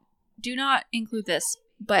do not include this,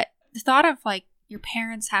 but the thought of like your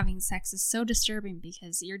parents having sex is so disturbing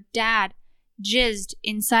because your dad jizzed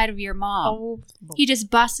inside of your mom. Oh, he just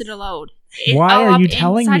busted a load. Why are you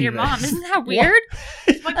telling inside me your this? mom? Isn't that weird?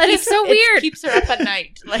 That is so weird. It keeps her up at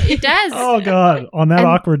night. Like, it does. Oh God! On that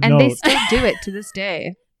awkward and note, they still do it to this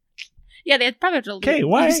day. Yeah, they probably have to Okay,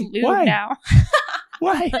 why? use lube Why? now.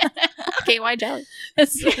 why? Okay, why jelly?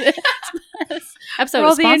 This episode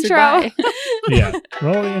Roll is the sponsored intro. by. Yeah,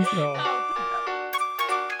 roll the intro.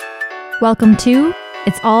 Welcome to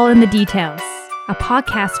It's All in the Details, a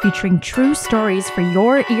podcast featuring true stories for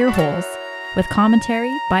your ear holes with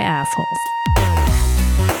commentary by assholes.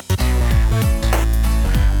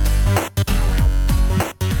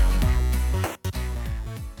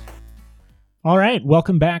 All right,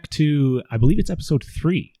 welcome back to, I believe it's episode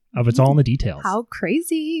 3 of It's All in the Details. How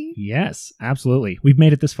crazy. Yes, absolutely. We've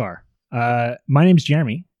made it this far. My name's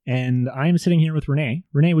Jeremy, and I'm sitting here with Renee.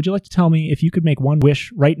 Renee, would you like to tell me if you could make one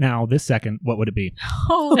wish right now, this second, what would it be?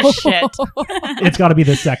 oh shit. It's got to be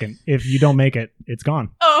this second. If you don't make it, it's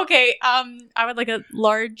gone. Oh, okay. I would like a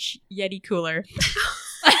large Yeti cooler.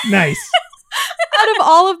 Nice. Out of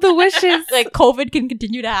all of the wishes. Like COVID can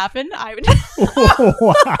continue to happen. I would.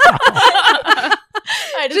 Wow.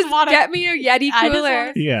 I Just want get me a Yeti I just cooler.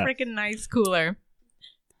 want a Yeah. freaking nice cooler.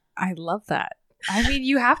 I love that. I mean,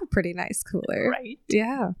 you have a pretty nice cooler. Right.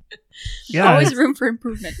 Yeah. Yeah, Always room for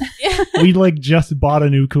improvement. we like just bought a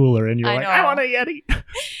new cooler, and you're I like, know. I want a Yeti.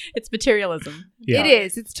 It's materialism. Yeah. It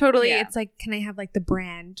is. It's totally, Yeah. it's like, can I have like the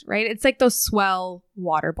brand, right? It's like those Swell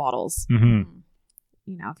water bottles. hmm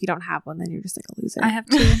You know, if you don't have one, then you're just like a loser. I have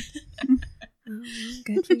two. Oh,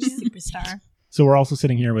 good for you. Superstar. So we're also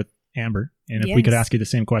sitting here with Amber, and if we could Yes. ask you the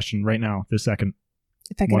same question right now, this second,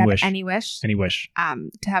 If I could One have wish. any wish, any wish.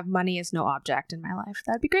 to have money as no object in my life,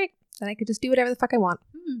 that'd be great. Then I could just do whatever the fuck I want.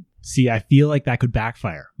 See, I feel like that could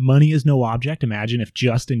backfire. Money is no object. Imagine if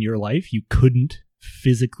just in your life you couldn't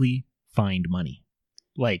physically find money.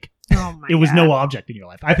 Like, Oh my it was God. no object in your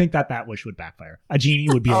life. I think that wish would backfire. A genie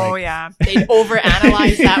would be Oh like, yeah. They'd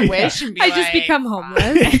overanalyze that Yeah. wish and be I like, just become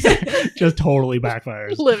homeless. just totally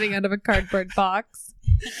backfires. Living out of a cardboard box.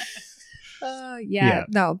 Yeah.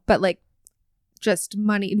 No, but like just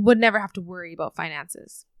money. Would never have to worry about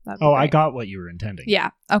finances. That'd be Oh, I great. got what you were intending. Yeah.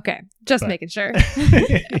 Okay. Just But- making sure.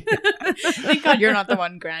 Thank God you're not the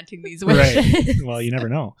one granting these wishes. Right. Well, you never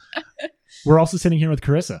know. We're also sitting here with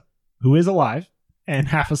Carissa, who is alive and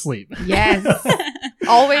half asleep. Yes.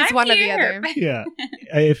 Always I'm one or the here. other. Yeah.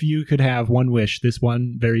 If you could have one wish this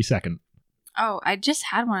one very second, Oh, I just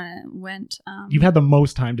had one and it went. you've had the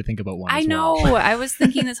most time to think about one. I as know. well. I was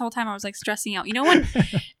thinking this whole time. I was like stressing out. You know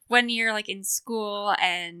when you're like in school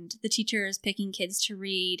and the teacher is picking kids to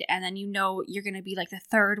read, and then you know you're gonna be like the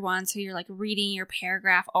third one, so you're like reading your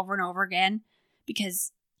paragraph over and over again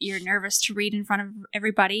because you're nervous to read in front of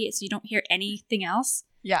everybody, so you don't hear anything else.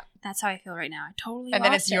 Yeah. That's how I feel right now. I totally. And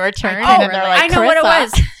then lost it's it. your turn, Oh, and then they're like, I know what it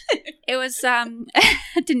 "Carissa." was. It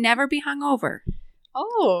was to never be hungover.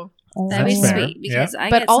 Oh. That'd be That's fair. sweet because I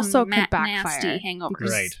But get also some could backfire nasty hangovers.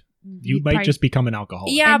 Right. You You'd might probably- just become an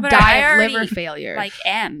alcoholic. Yeah, and but die I of already liver failure. like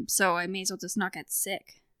am, so I may as well just not get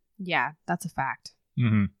sick. Yeah, that's a fact.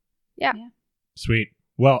 Mm-hmm. Yeah. Sweet.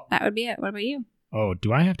 Well, That would be it. What about you? oh,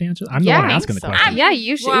 do I have to answer? I'm Yeah, the one I asking the think so. question. Yeah,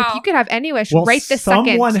 you should. Wow. If you could have any wish Well, right this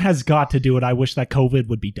someone second. has got to do it. I wish that COVID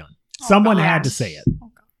would be done. Someone God. had to say it. Oh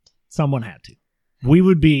God. Someone had to. We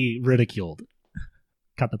would be ridiculed.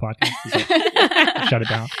 Cut the podcast. Is that- shut it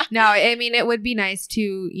down. No, I mean, it would be nice to,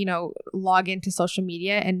 you know, log into social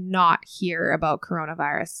media and not hear about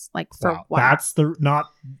coronavirus, like for Wow. what? That's the not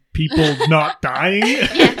people not dying,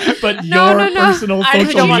 but No, your no. personal I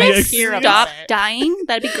social don't wanna media. hear experience. about Stop it. dying.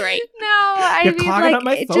 That'd be great. No, I You're mean, clogging like, up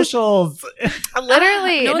my it just, socials.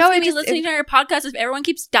 literally. No one's no, gonna it be just, listening to our podcast if everyone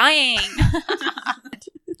keeps dying.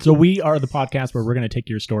 So we are the podcast where we're going to take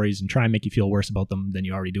your stories and try and make you feel worse about them than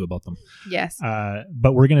you already do about them. yes.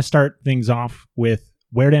 But we're going to start things off with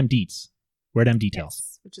Where Dem Deets. Where Dem Details.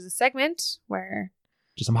 Yes, which is a segment where,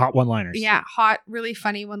 Just some hot one-liners. yeah, hot, really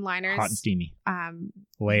funny one-liners. Hot and steamy. Um,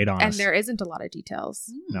 Lay it on and us. there isn't a lot of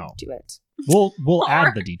details No. to it. We'll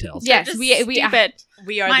add the details. Yes, Just we stupid.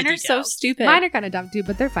 We are Mine the are so details. stupid. Mine are kind of dumb too,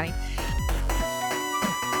 but they're funny.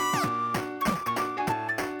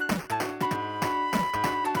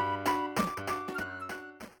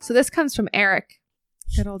 So this comes from Eric.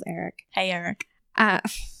 Good old Eric. Hey, Eric.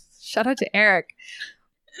 Shout out to Eric.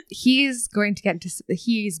 He's going to get into,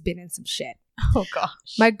 he's been in some shit. Oh, gosh.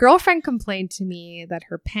 My girlfriend complained to me that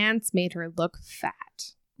her pants made her look fat.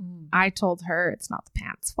 I told her it's not the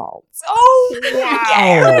pants' fault. Oh, Wow.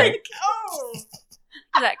 Eric. Oh.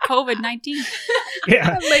 That COVID-19.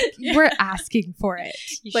 Yeah. I'm like, we're asking for it.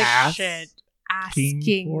 Like, Ask- shit.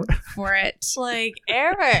 asking for it. It's like,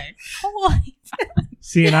 Eric. Holy.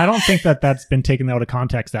 See, and I don't think that that's been taken out of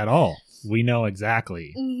context at all. We know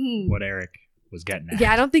exactly Mhm. what Eric was getting at.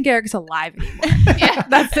 Yeah, I don't think Eric's alive anymore. Yeah.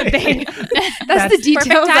 That's the thing. That's the Perfect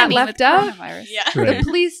details that timing left with out. coronavirus. Yeah. Right. The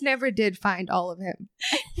police never did find all of him.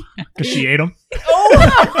 Because she ate him.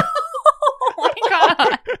 Oh my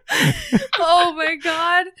god. Oh my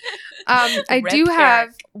god. I do Rip have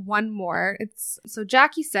Eric. one more. It's so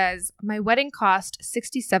Jackie says my wedding cost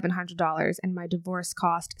 $6,700 and my divorce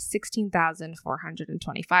cost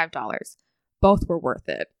 $16,425. Both were worth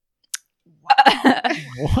it.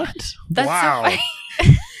 What? That's so wow. funny.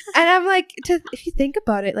 And I'm like, if you think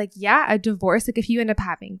about it, like, yeah, a divorce, like if you end up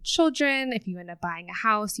having children, if you end up buying a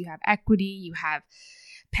house, you have equity, you have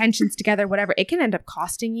pensions together, whatever, it can end up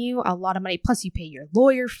costing you a lot of money. Plus you pay your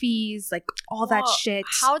lawyer fees, like all that Whoa, shit.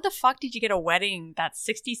 How the fuck did you get a wedding that's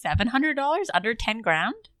 $6,700 under 10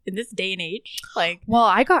 grand in this day and age? Like,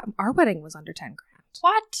 Well, our wedding was under 10 grand.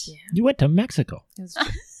 what? Yeah. You went to Mexico. It was,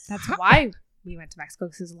 that's why we went to Mexico,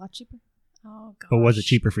 because it was a lot cheaper. Oh god. But was it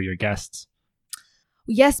cheaper for your guests?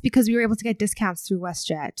 Yes, because we were able to get discounts through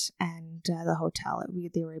WestJet and the hotel.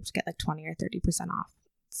 They were able to get like 20 or 30% off.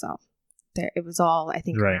 So it was all, I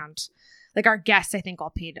think, Right. around, like our guests, I think all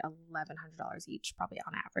paid $1,100 each, probably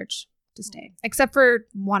on average, to stay. Except for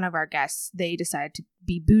one of our guests, they decided to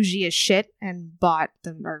be bougie as shit and bought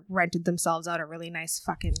them or rented themselves out a really nice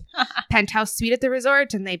fucking penthouse suite at the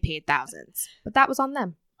resort, and they paid thousands. But that was on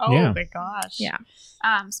them. Oh Yeah. my gosh. Yeah.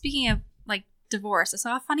 Speaking of like divorce, I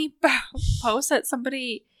saw a funny post that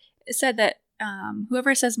somebody said that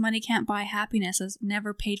whoever says money can't buy happiness has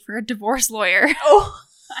never paid for a divorce lawyer. Oh.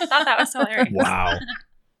 I thought that was hilarious. Wow.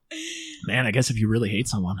 Man, I guess if you really hate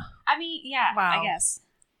someone. I mean, yeah, Wow. I guess.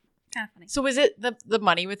 Kind of funny. So is it the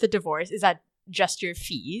money with the divorce? Is that just your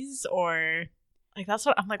fees, or like that's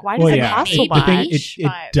what I'm like? Why does it cost so The much? thing, it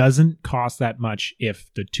But- doesn't cost that much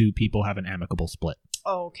if the two people have an amicable split.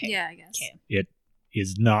 Oh, okay. Yeah, I guess. Okay. It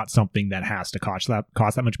is not something that has to cost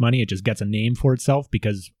that much money. It just gets a name for itself,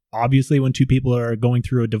 because obviously when two people are going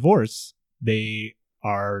through a divorce, they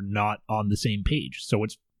are not on the same page. So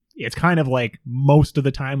it's kind of like most of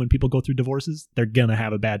the time when people go through divorces, they're gonna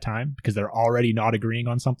have a bad time because they're already not agreeing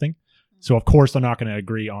on something. So of course they're not going to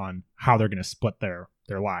agree on how they're going to split their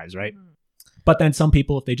lives, right? But then some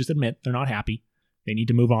people, if they just admit they're not happy, they need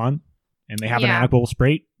to move on, and they have an Yeah. amicable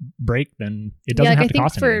break, then it doesn't have to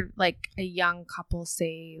cost I think for anything. like a young couple,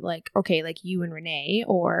 say like, okay, like you and Renee,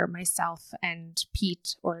 or myself and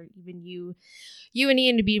Pete, or even you and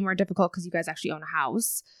Ian, to be more difficult because you guys actually own a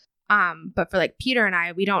house. But for like Peter and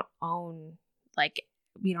I, we don't own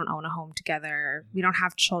a home together. We don't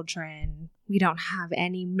have children. We don't have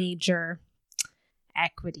any major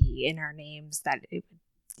equity in our names that it would,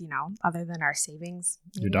 other than our savings.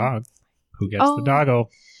 Your maybe. dog. Who gets Oh. the doggo?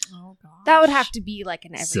 Oh gosh. That would have to be like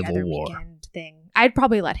an every Civil other War. weekend thing. I'd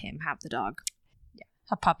probably let him have the dog.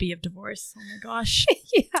 a puppy of divorce. Oh my gosh.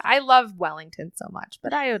 Yeah, I love Wellington so much,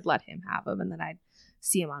 but I would let him have him, and then I'd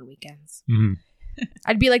see him on weekends. Mhm.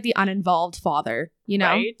 I'd be like the uninvolved father,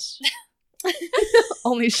 Right?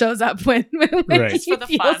 only shows up when Right. he Just for the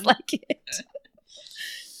feels fun. like it.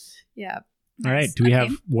 Yeah. All right. Nice. Do we Okay.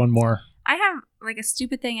 have one more? I have like a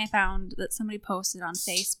stupid thing I found that somebody posted on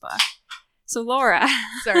Facebook. So Laura,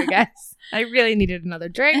 Sorry, guys. I really needed another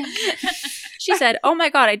drink. she said, "Oh my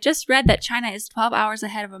god, I just read that China is 12 hours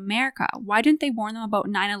ahead of America. Why didn't they warn them about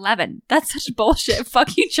 9/11? That's such bullshit.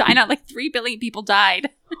 Fuck you, China. Like 3 billion people died."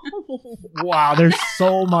 Wow, there's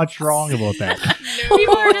so much wrong about that.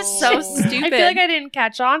 People are just so I stupid. feel like I didn't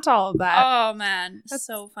catch on to all of that. Oh man, That's-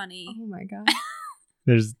 so funny. Oh my god.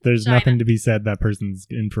 There's China. nothing to be said. That person's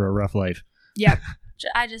in for a rough life. Yep.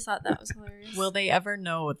 I just thought that was hilarious. Will they ever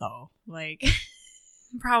know though? Like,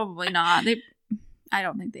 Probably not. I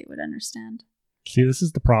don't think they would understand. See, this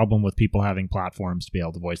is the problem with people having platforms to be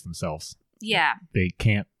able to voice themselves. Yeah. They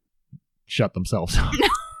can't shut themselves up.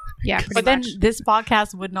 Yeah, pretty but then much. this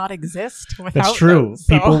podcast would not exist without That's true. them,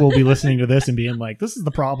 so- People will be listening to this and being like, this is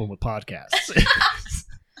the problem with podcasts.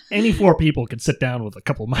 Any 4 people can sit down with a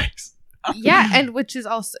couple mics. Yeah, and which is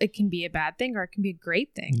also, it can be a bad thing or it can be a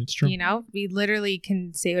great thing. It's true. We literally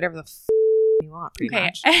can say whatever the we want, pretty Okay.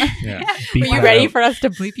 much. Yeah. Are Beat you that ready out. for us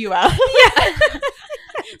to bleep you out?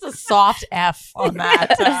 It's a soft F on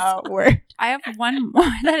that word. I have one more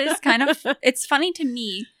that is kind of, it's funny to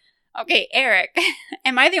me. Okay, Eric.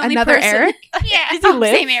 Am I the only Another person? Eric? Yeah, Does he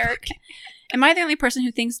live? same Eric. Am I the only person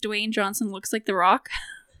who thinks Dwayne Johnson looks like The Rock?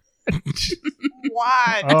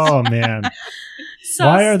 What? So Oh, man.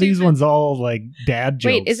 Why are these stupid. ones all like dad jokes?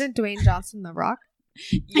 Wait, isn't Dwayne Johnson The Rock?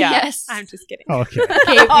 Yeah. Yes. I'm just kidding. Okay.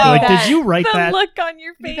 Okay, Like, that- did you write the that? look on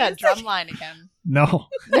your Do face. that drum line again. No.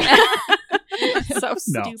 So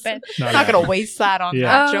No. stupid. Not I'm not at gonna all. waste that on Yeah.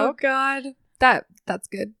 that Oh joke. God, that's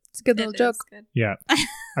good. It's a good little It joke. is good. Yeah.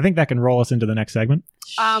 I think that can roll us into the next segment.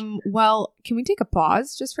 Well, can we take a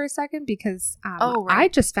pause just for a second because Oh, right. I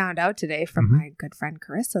just found out today from Mhm. my good friend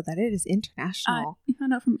Carissa that it is international. You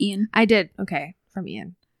found out from Ian. I did. Okay, from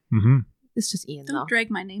Ian. Mm-hmm. It's just Ian though. Don't drag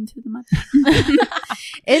my name through the mud.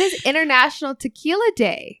 It is International Tequila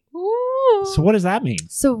Day. So what does that mean?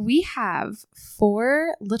 So we have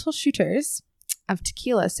 4 little shooters of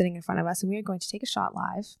tequila sitting in front of us, and we are going to take a shot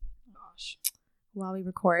live. Gosh. While we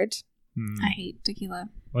record. I hate tequila.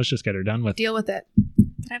 Let's just get her done with. Deal with it.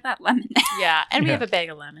 Can I have that lemon? Yeah, and we Yeah. have a bag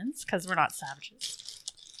of lemons because we're not savages.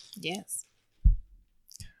 Yes.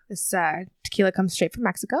 This tequila comes straight from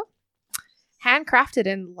Mexico. Handcrafted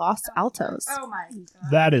in Los Altos. Oh my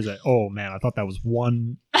god. That is it. Oh man, I thought that was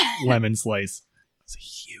one lemon slice. It's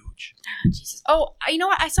huge. Jesus. Oh, you know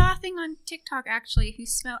what? I saw a thing on TikTok actually. If you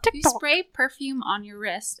TikTok. spray perfume on your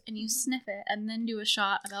wrist and you sniff it and then do a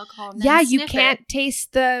shot of alcohol. And then Yeah, you sniff can't It,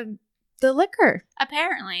 taste the liquor.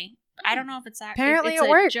 apparently, I don't know if it's actually. Apparently it's it a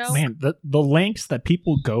works. Joke. Man, the lengths that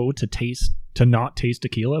people go to not taste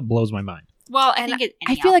tequila blows my mind. Well, I And think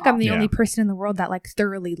I feel like I'm the Yeah. only person in the world that like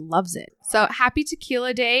thoroughly loves it. So happy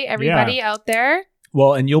Tequila Day, everybody out there.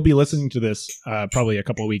 Well, and you'll be listening to this probably a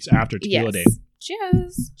couple of weeks after Tequila Day.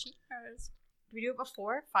 Cheers. Cheers. Did we do it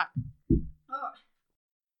before? Fuck.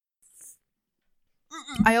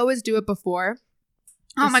 I always do it before.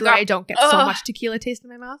 Oh just my so that God. I don't get so Ugh. much tequila taste in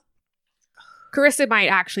my mouth. Carissa might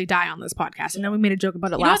actually die on this podcast. I know we made a joke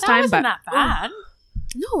about it You know, last that time, wasn't but that bad.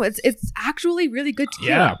 no, it's actually really good tequila.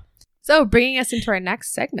 Yeah. So bringing us into our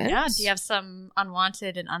next segment. Yeah. Do you have some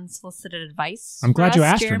unwanted and unsolicited advice? I'm glad for you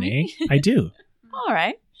us, asked, Jeremy? Renee. I do. All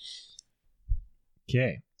right.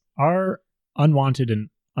 Okay. Our unwanted and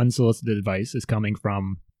unsolicited advice is coming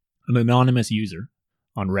from an anonymous user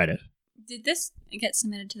on Reddit. Did this get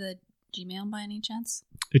submitted to the Gmail by any chance?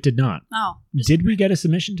 It did not. Oh, Did we get a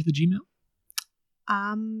submission to the Gmail?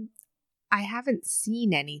 I haven't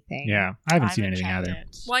seen anything. Yeah, I haven't seen anything checked either.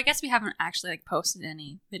 it. Well, I guess we haven't actually like posted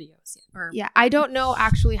any videos yet. Or Yeah, I don't know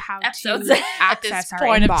actually how Episodes. to At this access our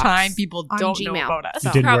point inbox of time, people on don't know Gmail. about us.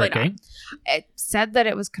 It didn't Probably work, not. eh? It said that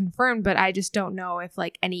it was confirmed, but I just don't know if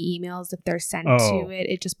like any emails, if they're sent Oh. to it,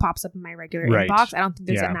 it just pops up in my regular Right. inbox. I don't think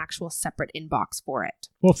there's Yeah. an actual separate inbox for it.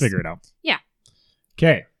 We'll figure it out. Yeah.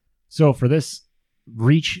 Okay. So for this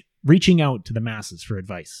reaching out to the masses for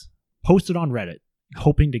advice, posted on Reddit,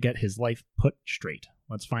 hoping to get his life put straight.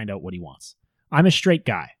 Let's find out what he wants. I'm a straight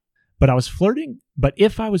guy, but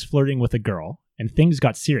if I was flirting with a girl and things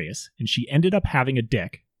got serious and she ended up having a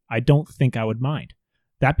dick, I don't think I would mind.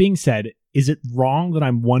 That being said, is it wrong that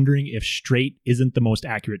I'm wondering if straight isn't the most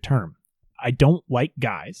accurate term? I don't like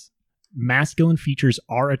guys. Masculine features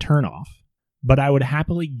are a turnoff, but I would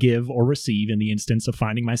happily give or receive in the instance of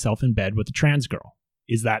finding myself in bed with a trans girl.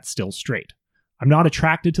 Is that still straight? I'm not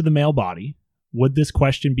attracted to the male body. Would this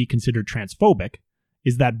question be considered transphobic?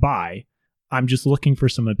 Is that bi? I'm just looking for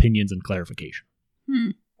some opinions and clarification.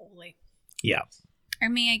 Holy. Yeah. I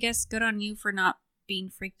mean, I guess good on you for not being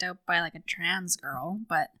freaked out by like a trans girl,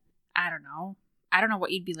 but I don't know. I don't know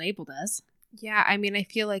what you'd be labeled as. Yeah, I mean, I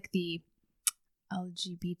feel like the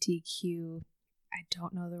LGBTQ, I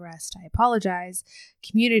don't know the rest, I apologize,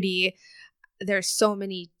 community, there's so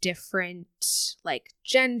many different like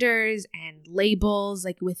genders and labels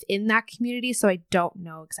like within that community, so I don't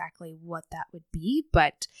know exactly what that would be,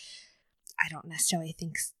 but I don't necessarily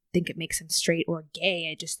think it makes him straight or gay.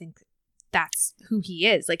 I just think that's who he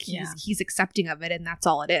is. Like he's accepting of it, and that's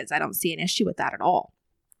all it is. I don't see an issue with that at all.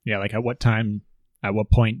 Yeah, like at what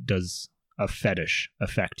point does a fetish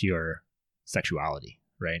affect your sexuality,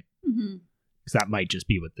 right? Mm-hmm. Because that might just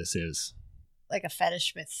be what this is. Like a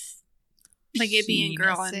fetish with Like it being a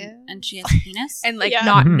girl penises? and she has a penis. And like Yeah.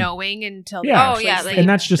 not Mhm. knowing until Yeah. Oh, actually yeah, see like- And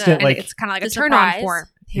that's just it, and like, it's kind of like a the turn on surprise. for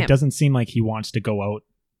him. it doesn't seem like he wants to go out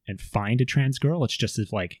and find a trans girl. It's just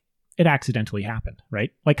as like, it accidentally happened,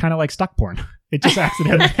 right? Like kind of like stuck porn. It just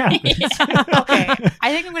accidentally happens. Okay.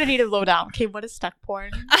 I think I'm going to need a lowdown. Okay, what is stuck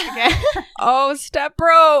porn? Okay. Oh, step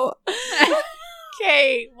bro.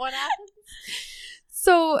 Okay, what happened?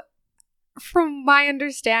 So, from my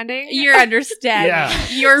understanding, Your understanding. Yeah.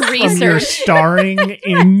 Your From your research. starring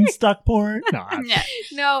in stuck porn? No. Yeah.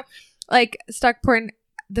 no, like stuck porn,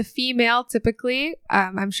 the female typically,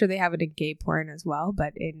 I'm sure they have it in gay porn as well,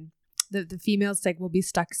 but in the females like will be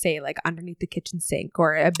stuck, say, like underneath the kitchen sink,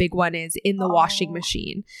 or a big one is in the washing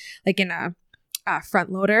machine, like in a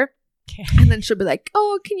front loader. Okay. And then she'll be like,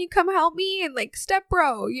 oh, can you come help me? And like, step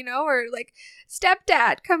bro, you know, or like,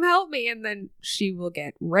 stepdad, come help me. And then she will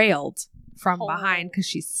get railed from behind because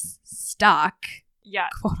she's stuck, Yeah.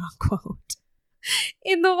 quote unquote,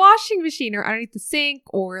 in the washing machine or underneath the sink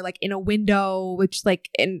or like in a window, which like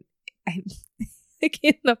like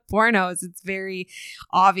in the pornos, it's very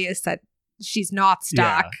obvious that she's not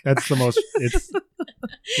stuck. Yeah, that's the most.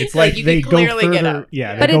 It's Like, like you they can go clearly get further. out.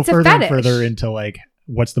 Yeah, But they go it's a further and fetish. further into like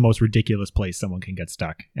what's the most ridiculous place someone can get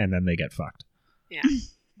stuck, and then they get fucked. Yeah.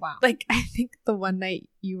 Wow. Like, I think the one night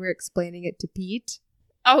you were explaining it to Pete,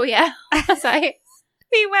 Oh yeah. Was I?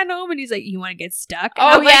 he went home and he's like, you want to get stuck? And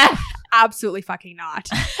Oh I'm like, yeah. absolutely fucking not.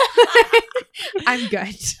 I'm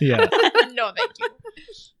good. Yeah. No, thank you.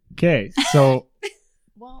 Okay, so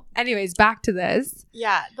Well, Anyways, back to this.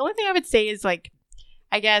 yeah. The only thing I would say is like,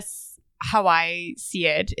 I guess how I see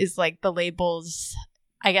it is like the labels,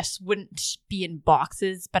 I guess, wouldn't be in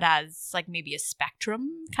boxes, but as like maybe a spectrum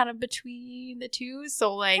kind of between the two.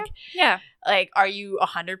 So like, Yeah. like, are you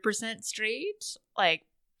 100% straight? Like,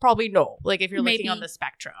 probably no. Like, if you're looking on Maybe. the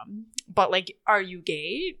spectrum, but like, are you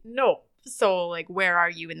gay? No. So like, where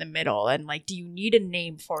are you in the middle? And like, do you need a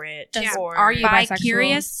name for it? Does- Or are you bisexual?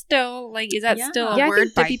 Bi-curious still? Like, is that Yeah. still a Yeah, I word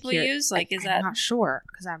think that people bi-curi- use? Like, is I'm that? not sure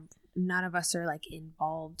because none of us are like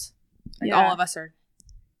involved. Like Yeah. all of us are.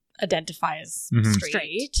 identify as Mhm.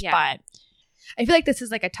 straight? Yeah. But I feel like this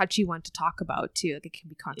is like a touchy one to talk about too. Like it can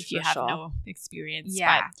be if you controversial. have no experience,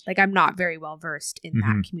 Yeah, like I'm not very well versed in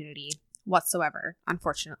that Mhm. community whatsoever,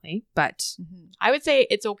 unfortunately. But but I would say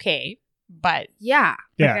it's okay. But yeah,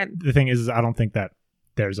 yeah, Like, the thing is, I don't think that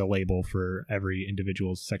there's a label for every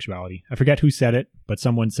individual's sexuality. I forget who said it, but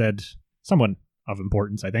someone of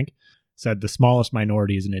importance, I think, said the smallest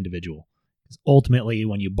minority is an individual. 'Cause ultimately,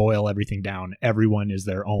 when you boil everything down, everyone is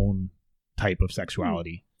their own type of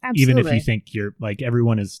sexuality. absolutely. Even if you think you're like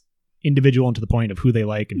everyone is individual and to the point of who they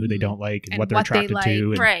like and who they don't like and, And what they're what they attracted like. to.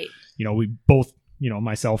 And, Right. you know, we both, you know,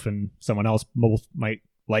 myself and someone else both might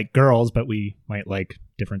like girls, but we might like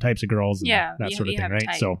different types of girls and Yeah, that you- sort of you thing, have right?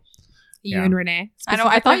 type. So you yeah. and Renee. I know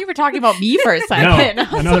I thought you were talking about me for a no, second.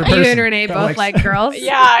 I was another like, You person and Renee that both likes- like girls.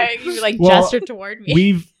 yeah, you like Well, gestured toward me.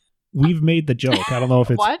 we've made the joke. I don't know if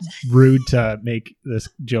it's What? rude to make this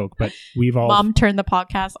joke, but we've all Mom turned the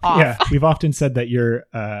podcast off. yeah, we've often said that you're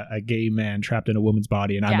a gay man trapped in a woman's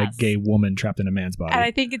body, and I'm a Yes. gay woman trapped in a man's body. And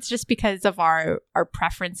I think it's just because of our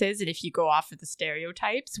preferences, and if you go off of the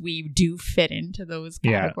stereotypes, we do fit into those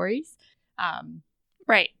Yeah. categories.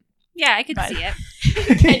 Right. Yeah, I could But- see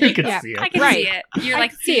it. You can Yeah. see I it. can Right. see it. You're I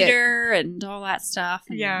like can see it. theater and all that stuff.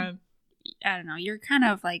 And Yeah. I don't know. You're kind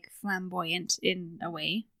of like flamboyant in a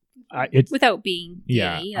way It's without being gay.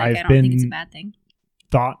 Yeah, Like, I've I don't think it's a been- bad thing.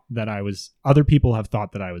 thought that I was. Other people have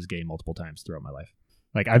thought that I was gay multiple times throughout my life.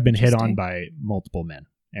 Like I've been hit on Interesting. by multiple men,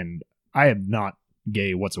 and I am not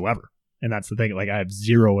gay whatsoever. And that's the thing. Like I have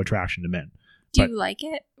zero attraction to men. Do but- you like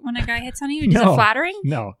it when a guy hits on you? Is No. it flattering?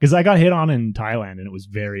 No, because I got hit on in Thailand, and it was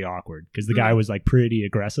very awkward because the Mm. guy was like pretty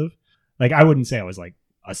aggressive. Like I wouldn't say I was like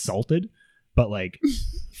assaulted, but like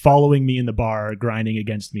following me in the bar, grinding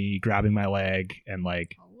against me, grabbing my leg, and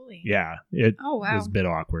like Holy. yeah, it Oh, wow. was a bit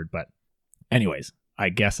awkward. But anyways, I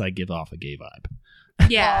guess I give off a gay vibe.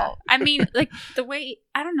 Yeah. Well- I mean, like the way,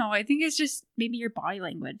 I don't know. I think it's just maybe your body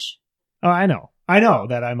language. Oh, I know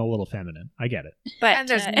that I'm a little feminine. I get it. But And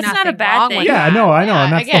there's it's not a nothing bad wrong thing. with Yeah, I know, and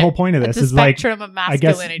that's the again, whole point of it's this. a Is like, spectrum of I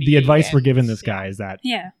guess masculinity. the advice we're and- giving this guy is that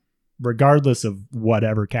Yeah. regardless of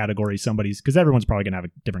whatever category somebody's, because everyone's probably gonna have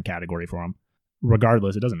a different category for them.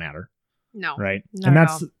 Regardless, it doesn't matter, No. right? Not And at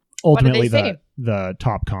that's all. ultimately What did the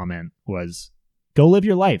top comment was, "Go live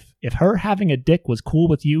your life. If her having a dick was cool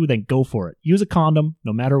with you, then go for it. Use a condom,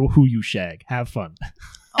 no matter who you shag. Have fun."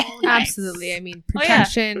 Oh, nice. Absolutely. I mean, Oh, yeah.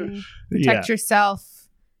 protection, Yeah. protect yourself,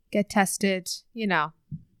 get tested, you know,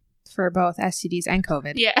 for both STDs and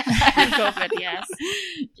COVID. Yeah. COVID, yes.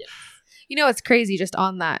 You know, it's crazy just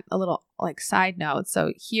on that, a little like side note.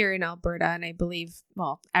 So here in Alberta, and I believe,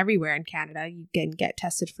 well, everywhere in Canada, you can get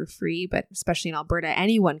tested for free, but especially in Alberta,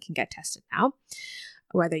 anyone can get tested now,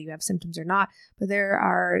 whether you have symptoms or not. But there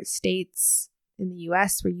are states in the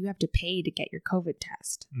US where you have to pay to get your COVID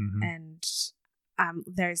test. Mhm. And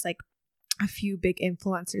there's like a few big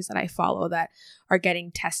influencers that I follow that are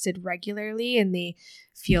getting tested regularly, and they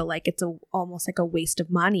feel like it's almost like a waste of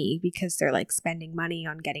money because they're like spending money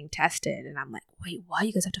on getting tested. And I'm like, wait, why?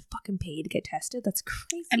 You guys have to fucking pay to get tested? That's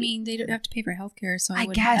crazy. I mean, they don't have to pay for healthcare, so I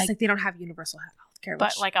wouldn't- guess like they don't have universal health care,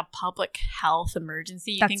 But like a public health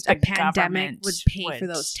emergency, you that's think a the pandemic government would pay for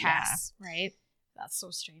would- those yeah. tests, right? That's so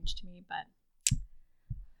strange to me, but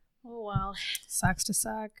Oh, well. Sucks to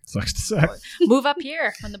suck. Sucks to suck. Move up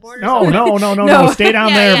here when the border's No, open. no. Stay down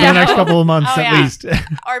Yeah, there for yeah. the next couple of months Oh, at yeah. least.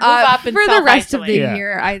 Or move up and for the rest of the self-isolate. Yeah.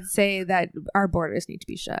 year, I'd say that our borders need to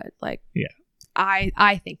be shut. Like, Yeah.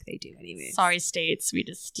 I think they do anyway. Sorry, states. We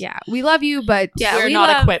just Yeah, we love you, but Yeah, we're we not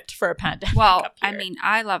love- equipped for a pandemic. Well, up I here. mean,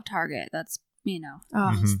 I love Target. That's, you know,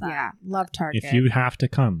 oh, Mhm. yeah, love Target. If you have to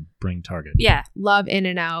come, bring Target. yeah. love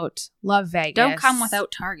In-N-Out, love Vegas. Don't come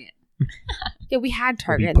without Target. Yeah, we had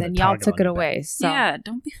Target, put and a then y'all Target took on it your away. So Yeah,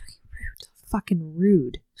 don't be fucking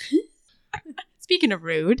rude. Speaking of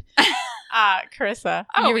rude, Carissa,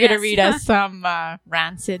 Oh, you were going to yes. read us some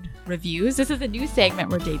Rancid reviews. This is a new segment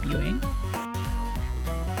we're debuting.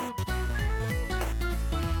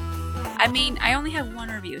 I mean, I only have one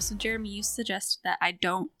review. So, Jeremy, you suggested that I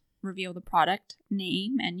don't reveal the product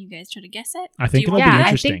name and you guys try to guess it. I think Do you it'll want- be Yeah, I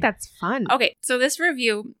interesting. think that's fun. Okay, so this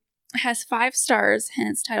review has 5 stars and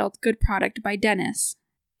it's titled Good Product by Dennis.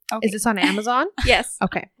 Okay. Is this on Amazon? Yes.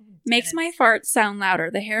 Okay. Makes my farts sound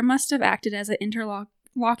louder. The hair must have acted as an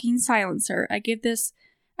interlocking silencer. I give this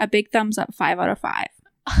a big thumbs up, 5 out of 5.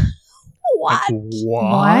 Like, what?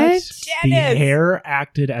 What? The Dennis. hair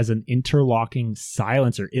acted as an interlocking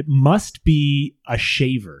silencer. It must be a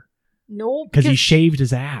shaver No, because he shaved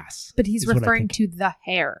his ass. But he's is what I referring think. to the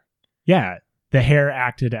hair. Yeah, the hair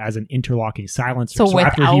acted as an interlocking silencer. So So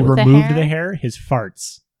after he without the removed hair? the hair, his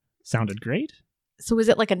farts sounded great. So is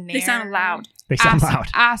it like a Nair? They sound loud. They sound loud.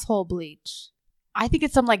 Asshole bleach. I think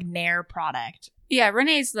it's some like Nair product. Yeah,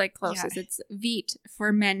 Renee's like closest. Yeah. It's Veet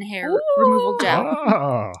for men hair Ooh. removal gel.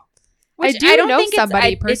 Oh, Which I do don't know think it's- somebody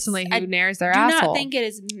it's- personally I who nares their do asshole. not think it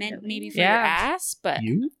is meant maybe for Yeah. your ass, but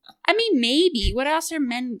you? I mean maybe. What else are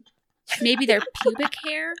men? Maybe their pubic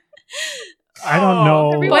hair. I don't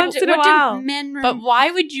know. every What once do- in a what do while. men? But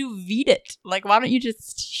why would you Veet it? Like, why don't you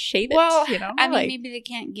just shave it? well, you know, I mean like, maybe they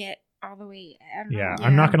can't get all the way. I don't know. Yeah,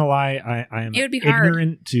 I'm not gonna lie. I am It would be hard.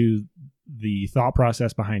 ignorant to the thought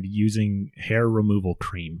process behind using hair removal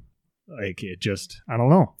cream. Like it just, I don't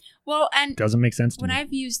know. Well, and Doesn't make sense to when me.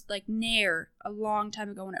 I've used like Nair a long time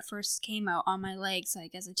ago when it first came out on my legs,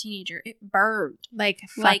 like as a teenager, it burned like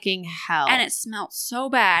Like- fucking hell. and it smelled so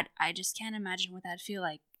bad. I just can't imagine what that'd feel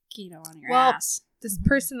like, you know, on your Well, ass. this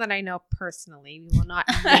person that I know personally, we will not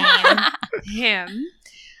name him.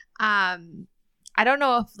 I don't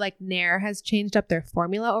know if like Nair has changed up their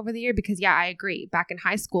formula over the year because yeah, I agree. Back in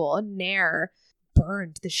high school, Nair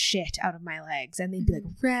burned the shit out of my legs and they'd be like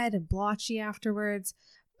red and blotchy afterwards.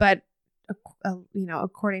 But you know,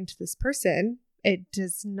 according to this person, it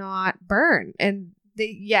does not burn. And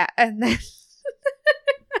and then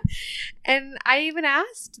and I even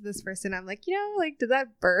asked this person, I'm like, you know, like, did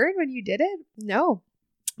that burn when you did it? No.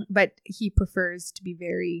 But he prefers to be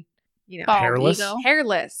very, you know, Bald hairless? ego.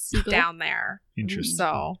 hairless Eagle? down there. Interesting.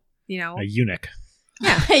 So, you know, A eunuch.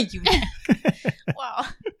 you. Wow.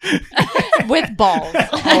 With balls.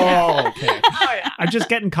 Oh, okay. Oh yeah. I'm just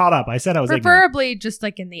getting caught up. I said I was ignorant. preferably just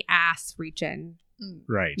like in the ass region.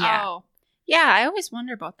 Right. Yeah. Oh. Yeah, I always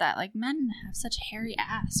wonder about that. Like men have such hairy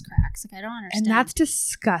ass cracks. Like I don't understand. And that's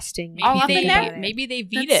disgusting. Maybe All up they in there? maybe they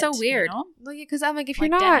Veet That's it. so weird. You know? Well, yeah, because I'm like, if you're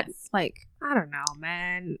Like not Dennis. like, I don't know,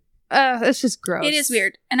 man. It's just gross. It is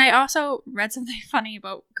weird. And I also read something funny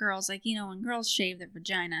about girls. Like, you know, when girls shave their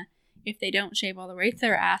vagina, if they don't shave all the way to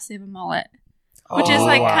their ass, they have a mullet. Which is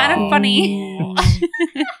like kind of funny.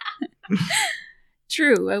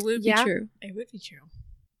 True. It would Yeah. be true. It would be true.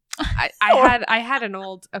 I had an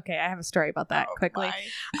old. Okay, I have a story about that quickly.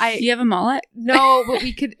 I You have a mullet? no, but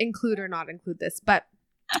we could include or not include this. But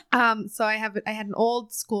so I had an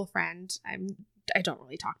old school friend. I don't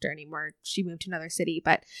really talk to her anymore. She moved to another city,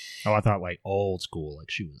 but Oh, I thought like old school. Like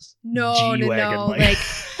she was no, G-wagon, no, like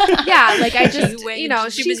yeah, like I just G-wagon. you know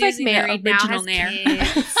She she's was like using their married now, original has Nair.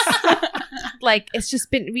 kids. Like it's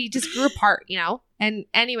just been we just grew apart, you know. And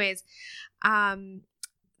anyways,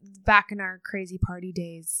 back in our crazy party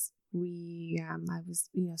days, I was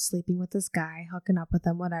sleeping with this guy, hooking up with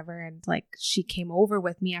him, whatever, and like she came over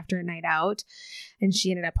with me after a night out, and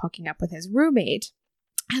she ended up hooking up with his roommate.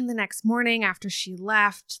 And the next morning after she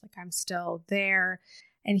left, like I'm still there,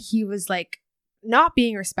 and he was like not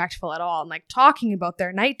being respectful at all and like talking about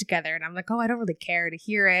their night together. And I'm like, oh, I don't really care to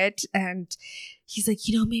hear it. And he's like,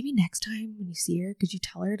 maybe next time when you see her, could you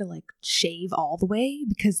tell her to like shave all the way?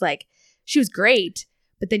 Because like she was great.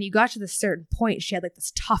 But then you got to this certain point, she had like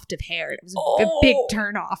this tuft of hair. And it was a big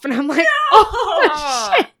turn off. And I'm like,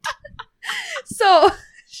 oh, shit. So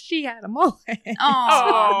she had a mullet.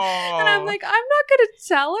 Oh. And I'm like, I'm not going to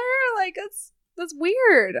tell her. Like, that's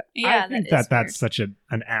weird. Yeah, I think that is that's such an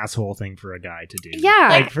asshole thing for a guy to do. Yeah.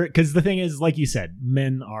 Like because the thing is, like you said,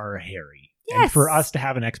 men are hairy. And for Yes. us to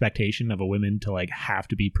have an expectation of a woman to like have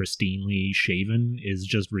to be pristinely shaven is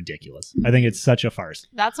just ridiculous. I think it's such a farce.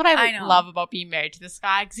 That's what I I know. love about being married to this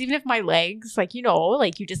guy. Because even if my legs, like, you know,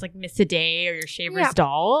 like you just like miss a day or your shaver's Yeah.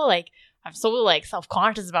 dull, like I'm so like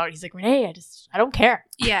self-conscious about it. He's like, Renee, I don't care.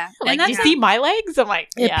 Yeah. Like, and you that's see my legs? I'm like,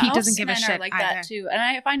 Yeah, yeah. Pete most doesn't give a men shit are like either. that too. And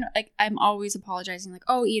I find like I'm always apologizing, like,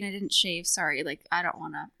 oh, Ian, I didn't shave. Sorry. Like, I don't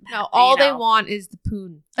want to. No, all they want is the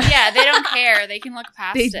poon. Yeah, they don't care. They can look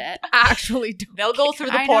past They- it. Actually, don't. They'll go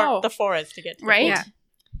through I know. the forest to get to the Right? point.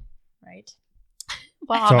 Right.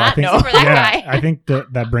 Well, So on I that think, note, for that yeah, guy. I think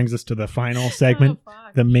that brings us to the final segment, Oh,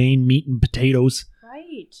 fuck. the main meat and potatoes.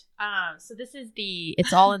 Right. So this is the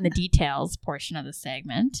it's all in the details portion of the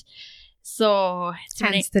segment. So it's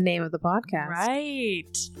Hence the name of the podcast.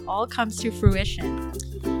 right. All comes to fruition.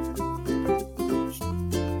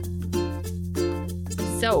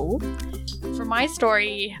 So for my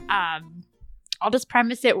story, I'll just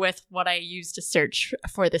premise it with what I used to search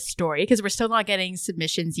for this story because we're still not getting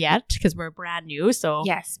submissions yet because we're brand new. So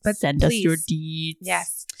Yes, but send us your please, deeds.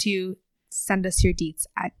 Yes, to send us your deets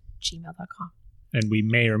at gmail.com. And we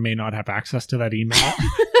may or may not have access to that email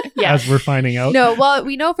Yeah. as we're finding out. No, well,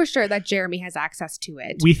 we know for sure that Jeremy has access to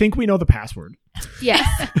it. We think we know the password. Yes.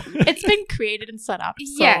 It's been created and set up.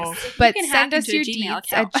 So Yes, but can hack send us into a your Gmail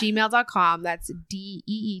deets at account. gmail.com. That's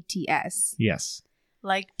DEETS. Yes.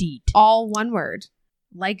 like deed. All one word.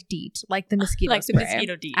 Like DEET, like the mosquito Like the spray.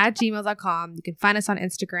 mosquito deed. At gmail.com. You can find us on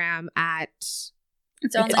Instagram at It's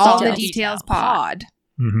It's on the all in the details. details pod.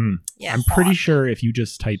 hmm Yeah. I'm pretty sure if you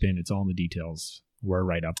just type in "it's all in the details," we're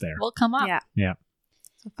right up there. We'll come up. Yeah. Yeah.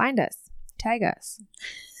 So find us, tag us,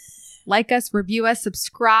 like us, review us,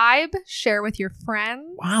 subscribe, share with your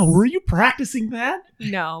friends. Wow, were you practicing that?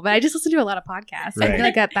 No, but I just listen to a lot of podcasts. I Right. feel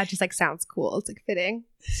like that just like sounds cool. It's like fitting.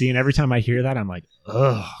 See, and every time I hear that, I'm like,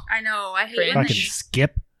 ugh, I know. I hate Cringe. when fucking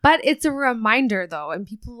skip. But it's a reminder though, and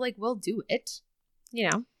people like will do it.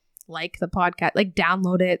 You know, like the podcast, like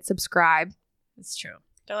download it, subscribe. It's true.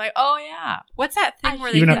 They're like, oh yeah. What's that thing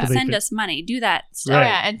where they Even can after they send fit- us money? Do that stuff. Oh Right.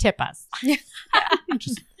 yeah, and tip us.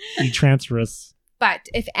 Just e-transfer us. But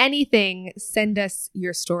if anything, send us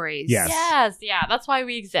your stories. Yes. Yes, yeah. That's why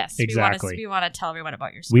we exist. Exactly. We want to tell everyone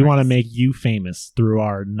about your stories. We want to make you famous through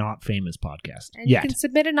our not famous podcast. And Yet. you can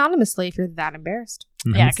submit anonymously if you're that embarrassed.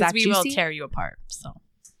 Mhm. Yeah, Is because that we will juicy? tear you apart.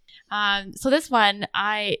 So this one,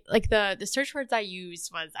 I like the search words I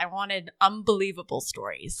used was I wanted unbelievable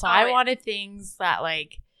stories. So Oh, I yeah. wanted things that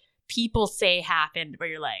like people say happened, where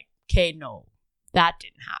you're like, okay, no, that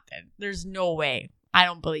didn't happen. There's no way. I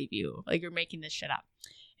don't believe you. Like you're making this shit up.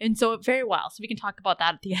 And so very well. So we can talk about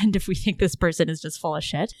that at the end if we think this person is just full of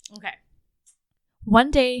shit. Okay.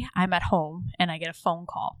 One day I'm at home and I get a phone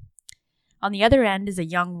call. On the other end is a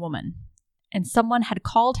young woman, and someone had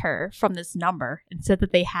called her from this number and said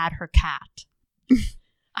that they had her cat.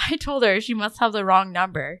 I told her she must have the wrong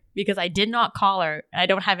number because I did not call her and I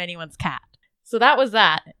don't have anyone's cat. So that was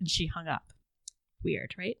that, and she hung up.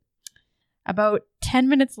 Weird, right? About 10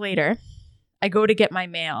 minutes later, I go to get my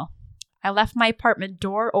mail. I left my apartment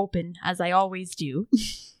door open, as I always do.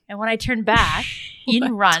 And when I turn back,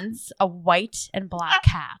 in runs a white and black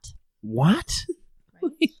cat. What?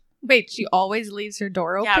 Wait, she always leaves her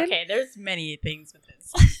door open? Yeah, okay, there's many things with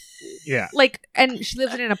this. Yeah. Like, and she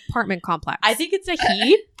lives in an apartment complex. I think it's a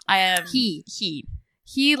he. I am He. He.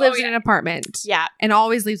 He lives yeah. in an apartment Yeah. and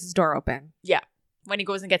always leaves his door open. When he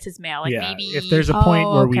goes and gets his mail. Like yeah. maybe If there's a point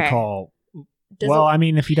Oh, where we okay. call, does well, it- I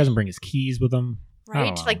mean, if he doesn't bring his keys with him, I don't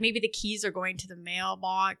right? know. Like maybe the keys are going to the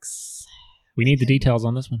mailbox. we need the details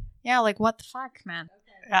on this one. Yeah, like what the fuck, man?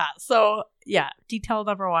 Yeah. So yeah, detail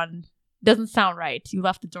number one doesn't sound right. You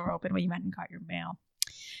left the door open when you went and got your mail.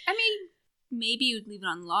 I mean, maybe you'd leave it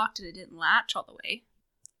unlocked and it didn't latch all the way.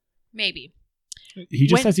 Maybe. He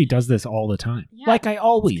just When- says he does this all the time. Yeah, like I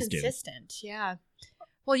always It's do. consistent. Yeah.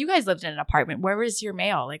 Well, you guys lived in an apartment. Where is your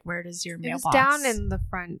mail? Like, where does your It mailbox? was down in the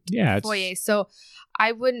front Yeah. It's, foyer. So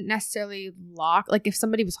I wouldn't necessarily lock, like if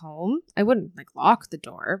somebody was home, I wouldn't like lock the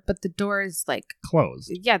door, but the door is like,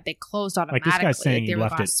 closed. yeah, they closed Like automatically. this guy's saying They he were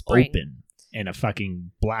left on it spring. open and a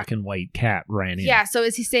fucking black and white cat ran in. Yeah, so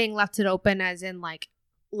is he saying left it open as in like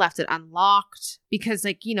left it unlocked? Because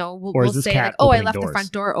like, you know, Or is we'll this say cat like, oh, I opening left the doors?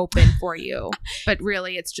 front door open for you. But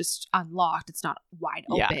really it's just unlocked. It's not wide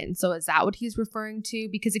Yeah. open. So is that what he's referring to?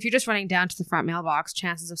 Because if you're just running down to the front mailbox,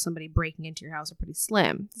 chances of somebody breaking into your house are pretty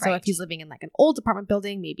slim. So Right. if he's living in like an old apartment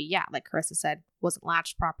building, maybe, yeah, like Carissa said, wasn't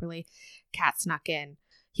latched properly, cat snuck in.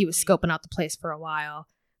 He was scoping out the place for a while,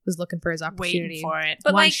 was looking for his opportunity. waiting for it.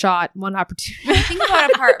 But one like, shot, one opportunity. when you think about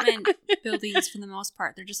apartment buildings for the most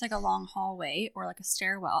part, they're just like a long hallway or like a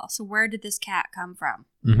stairwell. So where did this cat come from?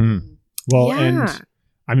 hmm Well, Yeah. and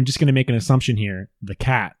I'm just going to make an assumption here. The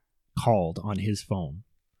cat called on his phone.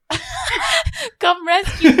 Come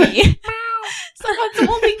rescue me. Someone's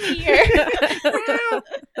holding me here.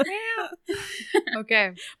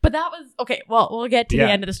 Okay. But that was okay. Well, we'll get to Yeah.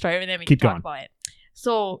 the end of the story and then we Keep can talk going. about it.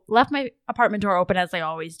 So, left my apartment door open as I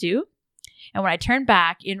always do. And when I turned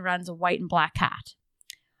back, in runs a white and black cat.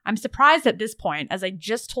 I'm surprised at this point, as I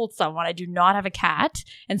just told someone I do not have a cat,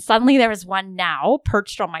 and suddenly there is one now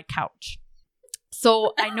perched on my couch.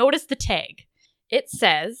 So I noticed the tag. It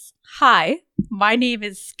says, "Hi, my name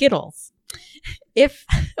is Skittles."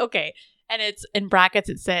 Okay, and it's in brackets,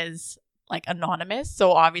 it says like anonymous.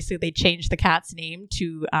 So obviously they changed the cat's name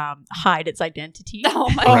to hide its identity. Oh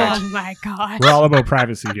my Right. god. Oh my god. We're all about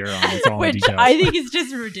privacy here on It's All in the Which Details. I think is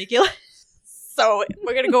just ridiculous. So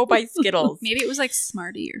we're gonna go by Skittles. Maybe it was like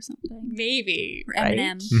Smarty or something. Maybe. Or right?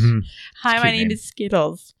 M&M. Mhm. Hi, Cute my name name. is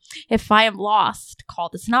Skittles. If I am lost, call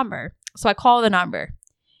this number. So I call the number.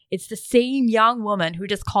 It's the same young woman who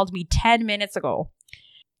just called me 10 minutes ago.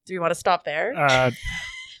 Do you want to stop there?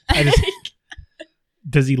 I just,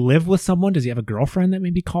 does he live with someone? Does he have a girlfriend that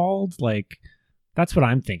maybe called? Like, that's what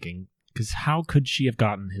I'm thinking. Because how could she have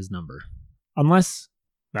gotten his number? Unless,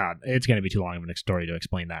 it's going to be too long of a story to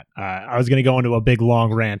explain that. I was going to go into a big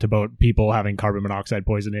long rant about people having carbon monoxide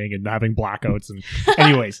poisoning and having blackouts. And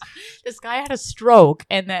anyways, This guy had a stroke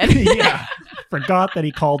and then yeah, forgot that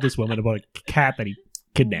he called this woman about a cat that he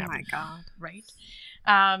kidnapped. Oh my god. right.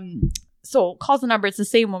 So calls the number. It's the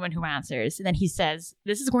same woman who answers. And then he says,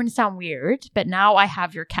 "This is going to sound weird, but now I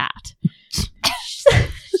have your cat."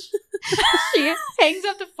 She hangs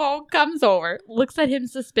up the phone, comes over, looks at him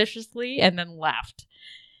suspiciously, and then left.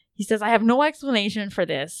 He says, "I have no explanation for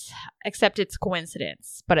this, except it's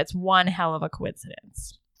coincidence, but it's one hell of a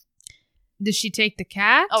coincidence." Did she take the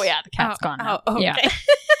cat? Oh yeah, the cat's gone now. Oh, okay.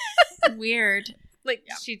 Yeah. Weird. Like,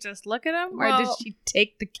 did she just look at him, or Well- did she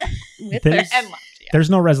take the cat with her There's- and left? Yeah. There's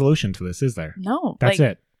no resolution to this, is there? No. That's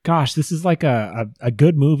like, it. Gosh, this is like a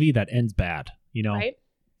good movie that ends bad. You know, Right?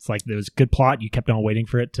 it's like there was a good plot. You kept on waiting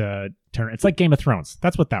for it to turn. It's like Game of Thrones.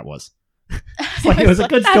 That's what that was. It's like it was a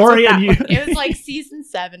good That's story, what and that you. was. It was like season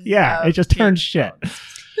 7. Yeah, of it just Game turned of shit. Thrones.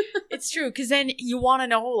 It's true, because then you want to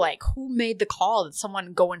know, like, who made the call? Did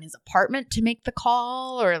someone go in his apartment to make the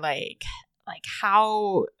call, or like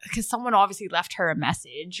how? Because someone obviously left her a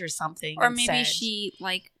message or something, Or and maybe said- she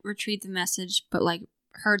like retrieved the message but like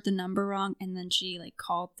heard the number wrong and then she like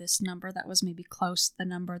called this number that was maybe close to the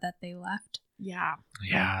number that they left. yeah,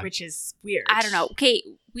 Yeah. which is weird. I don't know. Kate,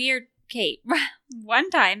 weird Kate. One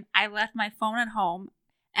time I left my phone at home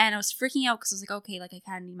and I was freaking out because I was like, okay, like I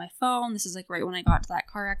kind of need my phone. This is like right when I got into that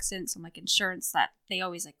car accident. So I'm like insurance that they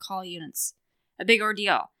always like call you and it's a big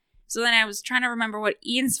ordeal. So then I was trying to remember what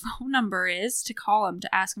Ian's phone number is to call him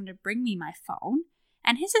to ask him to bring me my phone.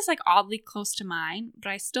 And his is like oddly close to mine, but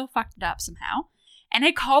I still fucked it up somehow. And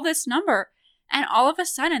I called this number and all of a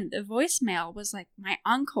sudden the voicemail was like my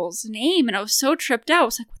uncle's name. And I was so tripped out. I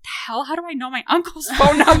was like, what the hell? How do I know my uncle's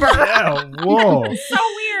phone number? Yeah, whoa. So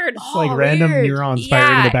weird. It's like random neurons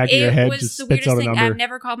firing in the back of your head, just spits out a number. I've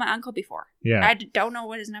never called my uncle before. Yeah. I don't know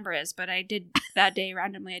what his number is, but I did that day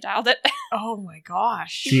randomly. I dialed it. Oh my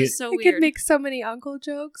gosh. It was so We weird. could make so many uncle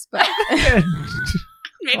jokes, but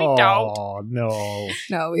Maybe don't. Oh, no.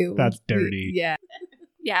 no, That's dirty. Yeah.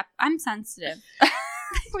 Yeah, I'm sensitive.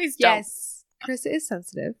 Please don't. Yes. Chris is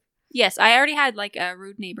sensitive. Yes, I already had like a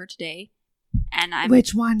rude neighbor today, and I'm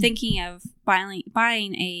Which one? thinking of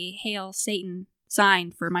buying a Hail Satan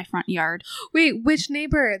sign for my front yard. Wait, which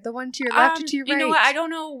neighbor? The one to your left or to your right? You know what? I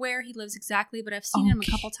don't know where he lives exactly, but I've seen him a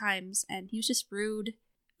Okay. couple times, and he was just rude.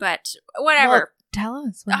 But whatever. Well, tell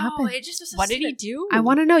us what Oh, happened. it just was so What did he stupid. do? I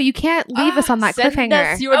want to know. You can't leave us on that Send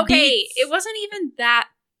cliffhanger. us your Okay, deets. it wasn't even that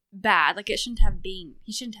bad. Like it shouldn't have been.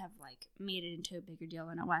 He shouldn't have like made it into a bigger deal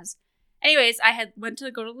than it was. Anyways, I had went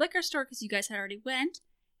to go to the liquor store because you guys had already went,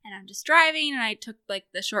 and I'm just driving, and I took like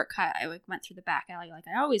the shortcut. I like went through the back alley like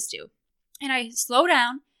I always do, and I slow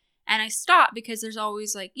down and I stop because there's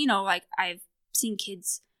always like like I've seen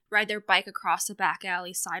kids ride their bike across the back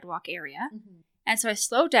alley sidewalk area, and so I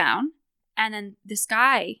slow down, and then this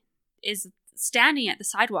guy is standing at the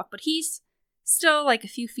sidewalk, but he's still like a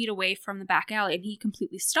few feet away from the back alley, and he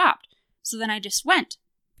completely stopped. So then I just went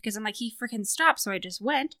because I'm like, he freaking stopped. So I just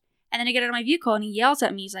went, and then I get out of my vehicle and he yells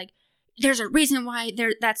at me. He's like, there's a reason why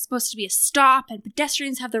that's supposed to be a stop and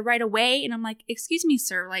pedestrians have the right of way. And I'm like, excuse me,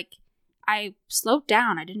 sir. Like, I slowed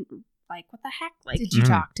down. I didn't like, what the heck? Like, Did you Mhm.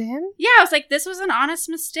 talk to him? yeah, I was like, this was an honest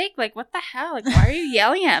mistake. Like, what the hell? Like, why are you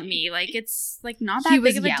yelling at me? Like, it's like not that He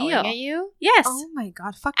was big of a yelling deal. at you? Yes. Oh my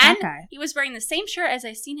god, fuck And that guy. he was wearing the same shirt as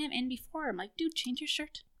I seen him in before. I'm like, dude, change your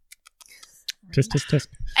shirt. Tisk, tisk, tisk.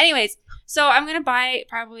 Anyways, so I'm gonna buy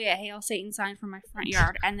probably a Hail Satan sign for my front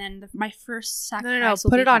yard, and then my first No, sacrifice.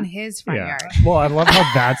 put will it be on from- his front Yeah. yard. Well, I love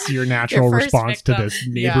how that's your natural Your first response to victim. this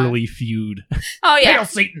neighborly feud. Oh Hail yeah,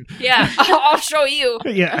 Satan. yeah. I'll show you.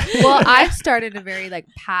 Yeah. Well, I've started a very like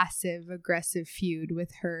passive aggressive feud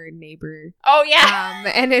with her neighbor. Oh yeah.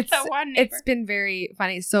 And it's The one neighbor. it's been very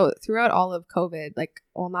funny. So throughout all of COVID, like,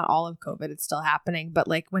 well, not all of COVID, it's still happening, but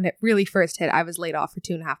like when it really first hit, I was laid off for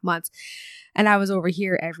 2.5 months, and I was over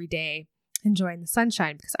here every day enjoying the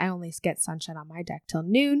sunshine because I only get sunshine on my deck till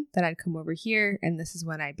noon. Then I'd come over here, and this is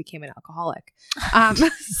when I became an alcoholic.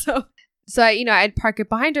 So I'd park it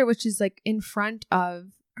behind her, which is like in front of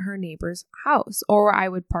her neighbor's house, or I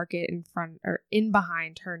would park it in front or in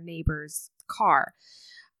behind her neighbor's car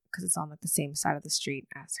because it's on like the same side of the street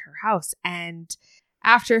as her house. And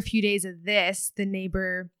after a few days of this, the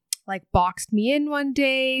neighbor like boxed me in one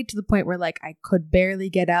day to the point where like I could barely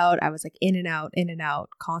get out. I was like in and out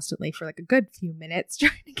constantly for like a good few minutes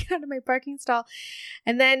trying to get out of my parking stall.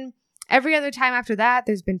 And then every other time after that,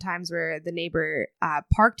 there's been times where the neighbor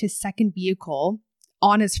parked his second vehicle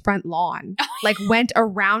on his front lawn, like went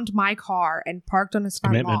around my car and parked on his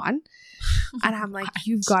front Commitment. lawn. And I'm like,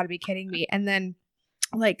 you've got to be kidding me. And then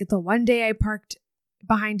like the one day I parked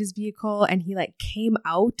behind his vehicle and he like came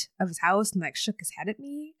out of his house and like shook his head at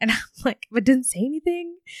me, and I'm like, but didn't say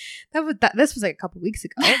anything. This was like a couple weeks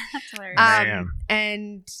ago. That's hilarious. Man.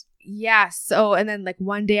 And yeah, so and then like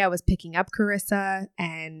one day I was picking up Carissa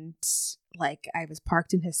and like I was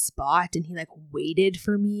parked in his spot and he like waited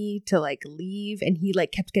for me to like leave, and he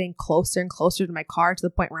like kept getting closer and closer to my car to the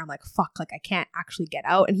point where I'm like, fuck, like I can't actually get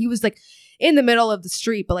out. And he was like in the middle of the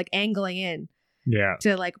street but like angling in Yeah.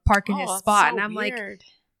 to like park in his that's spot. so And I'm like, weird.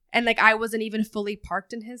 and like I wasn't even fully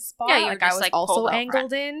parked in his spot. Yeah, you were like I just, was like, also pulled out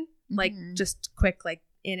angled in, like Mhm. just quick like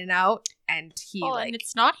in and out. And he Well, like and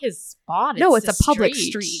it's not his spot. no, it's the a public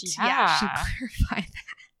street. Yeah, Yeah. should clarify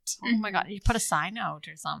that. Oh my god, you put a sign out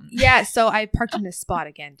or something. Yeah, so I parked in his spot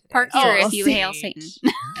again today. Park Oh, here we'll if you see. hail Satan.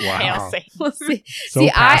 Wow. Hail Satan. We'll see. So See,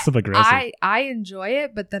 passive aggressive. I enjoy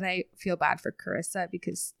it, but then I feel bad for Carissa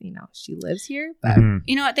because she lives here. But Mhm.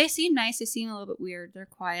 You know what? They seem nice. They seem a little bit weird. They're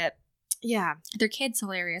quiet. yeah, Their kid's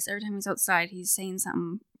hilarious. Every time he's outside, he's saying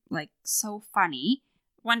something like so funny.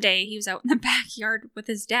 One day he was out in the backyard with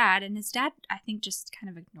his dad, and his dad, I think, just kind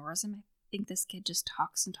of ignores him. I think this kid just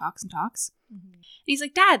talks and talks and talks. Mm-hmm. And he's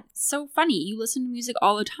like, Dad, it's so funny. You listen to music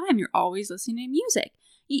all the time. You're always listening to music.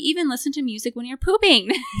 You even listen to music when you're pooping.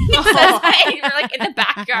 He says, hey, we're like in the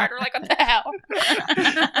backyard. We're like, what the hell?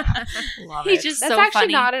 Love He's it. just that's so actually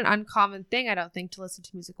funny. not an uncommon thing. I don't think, to listen to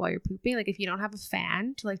music while you're pooping. Like if you don't have a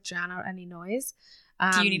fan to like drown out any noise.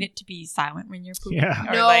 Do you need it to be silent when you're pooping?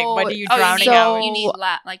 Yeah. Or like, what are you drowning so- out? You need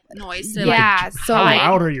like noise to Yeah, so How hide.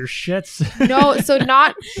 loud are your shits? No, so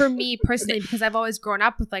not for me personally, because I've always grown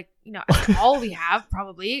up with like, all we have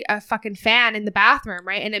probably a fucking fan in the bathroom,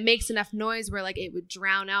 right? And it makes enough noise where like it would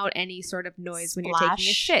drown out any sort of noise when you're taking a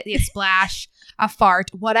Splash. shit. A splash, a fart,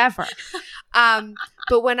 whatever.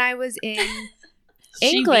 But when I was in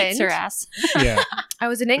She England, beats her ass. Yeah. I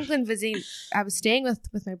was in England visiting. I was staying with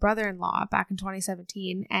my brother-in-law back in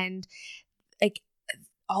 2017, and like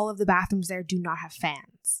all of the bathrooms there do not have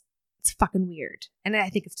fans. It's fucking weird, and I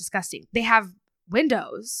think it's disgusting. They have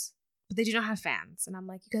windows, but they do not have fans, and I'm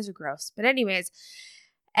like, you guys are gross. But anyways,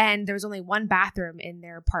 and there was only one bathroom in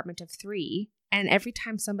their apartment of 3, and every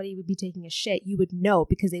time somebody would be taking a shit, you would know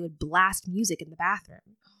because they would blast music in the bathroom.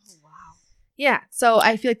 Oh, wow. Yeah, so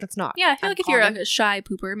I feel like that's not. Yeah, I feel like if you're uncommon. a shy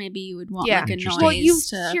pooper, maybe you would want Yeah. like a Interesting. noise. Well, you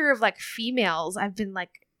to... hear of like females. I've been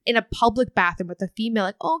like in a public bathroom with a female,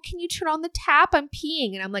 like, oh, can you turn on the tap? I'm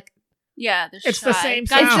peeing. And I'm like, Yeah, they're It's shy. the same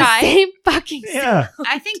Guys sound. shy. same fucking Yeah.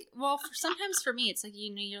 I think, well, sometimes for me, it's like,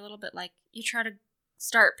 you're a little bit like, you try to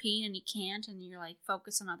start peeing and you can't, and you're like,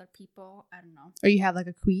 focus on other people. I don't know. Or you have like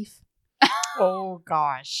a queef. Oh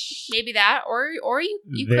gosh. Maybe that, or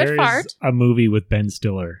you could There's fart. a movie with Ben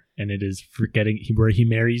Stiller, and it is where he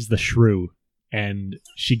marries the shrew, and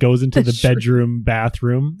she goes into The the shrew. bedroom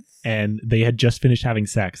bathroom, and they had just finished having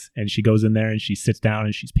sex, and she goes in there and she sits down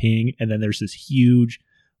and she's peeing, and then there's this huge,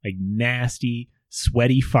 like nasty,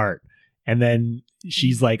 sweaty fart, and then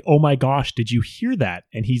she's like, "Oh my gosh, did you hear that?"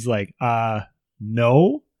 And he's like,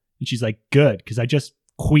 no," and she's like, "Good, because I just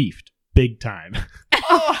queefed big time."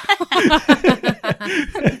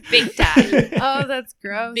 Big time. Oh, that's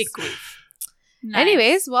gross. Big queef. Nice.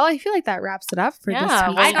 Anyways, well, I feel like that wraps it up for Yeah, this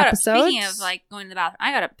week's I got episode. speaking of like going to the bathroom,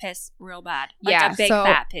 I got to piss real bad. Like Yeah, a big so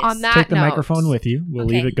fat piss. on that Take the note- microphone with you. We'll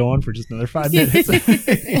Okay. leave it going for just another 5 minutes.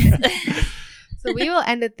 So we will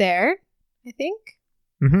end it there, I think.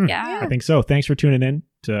 Mhm. Yeah. I think so. Thanks for tuning in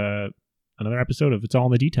to another episode of It's All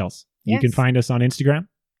in the Details. You can Yes. find us on Instagram.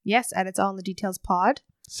 Yes, and it's all in the details pod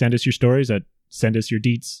Send us your stories at send us your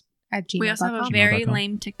deets. at gmail.com. We also have a gmail.com. very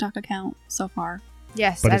lame TikTok account so far.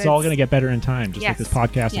 Yes, But and it's all going to get better in time, just like Yes. this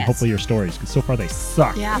podcast and Yes. hopefully your stories, because so far they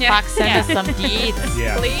suck. Yeah, Yeah. fuck, send us some deeds,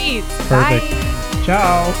 Yeah. please. Perfect. Bye.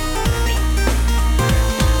 Ciao.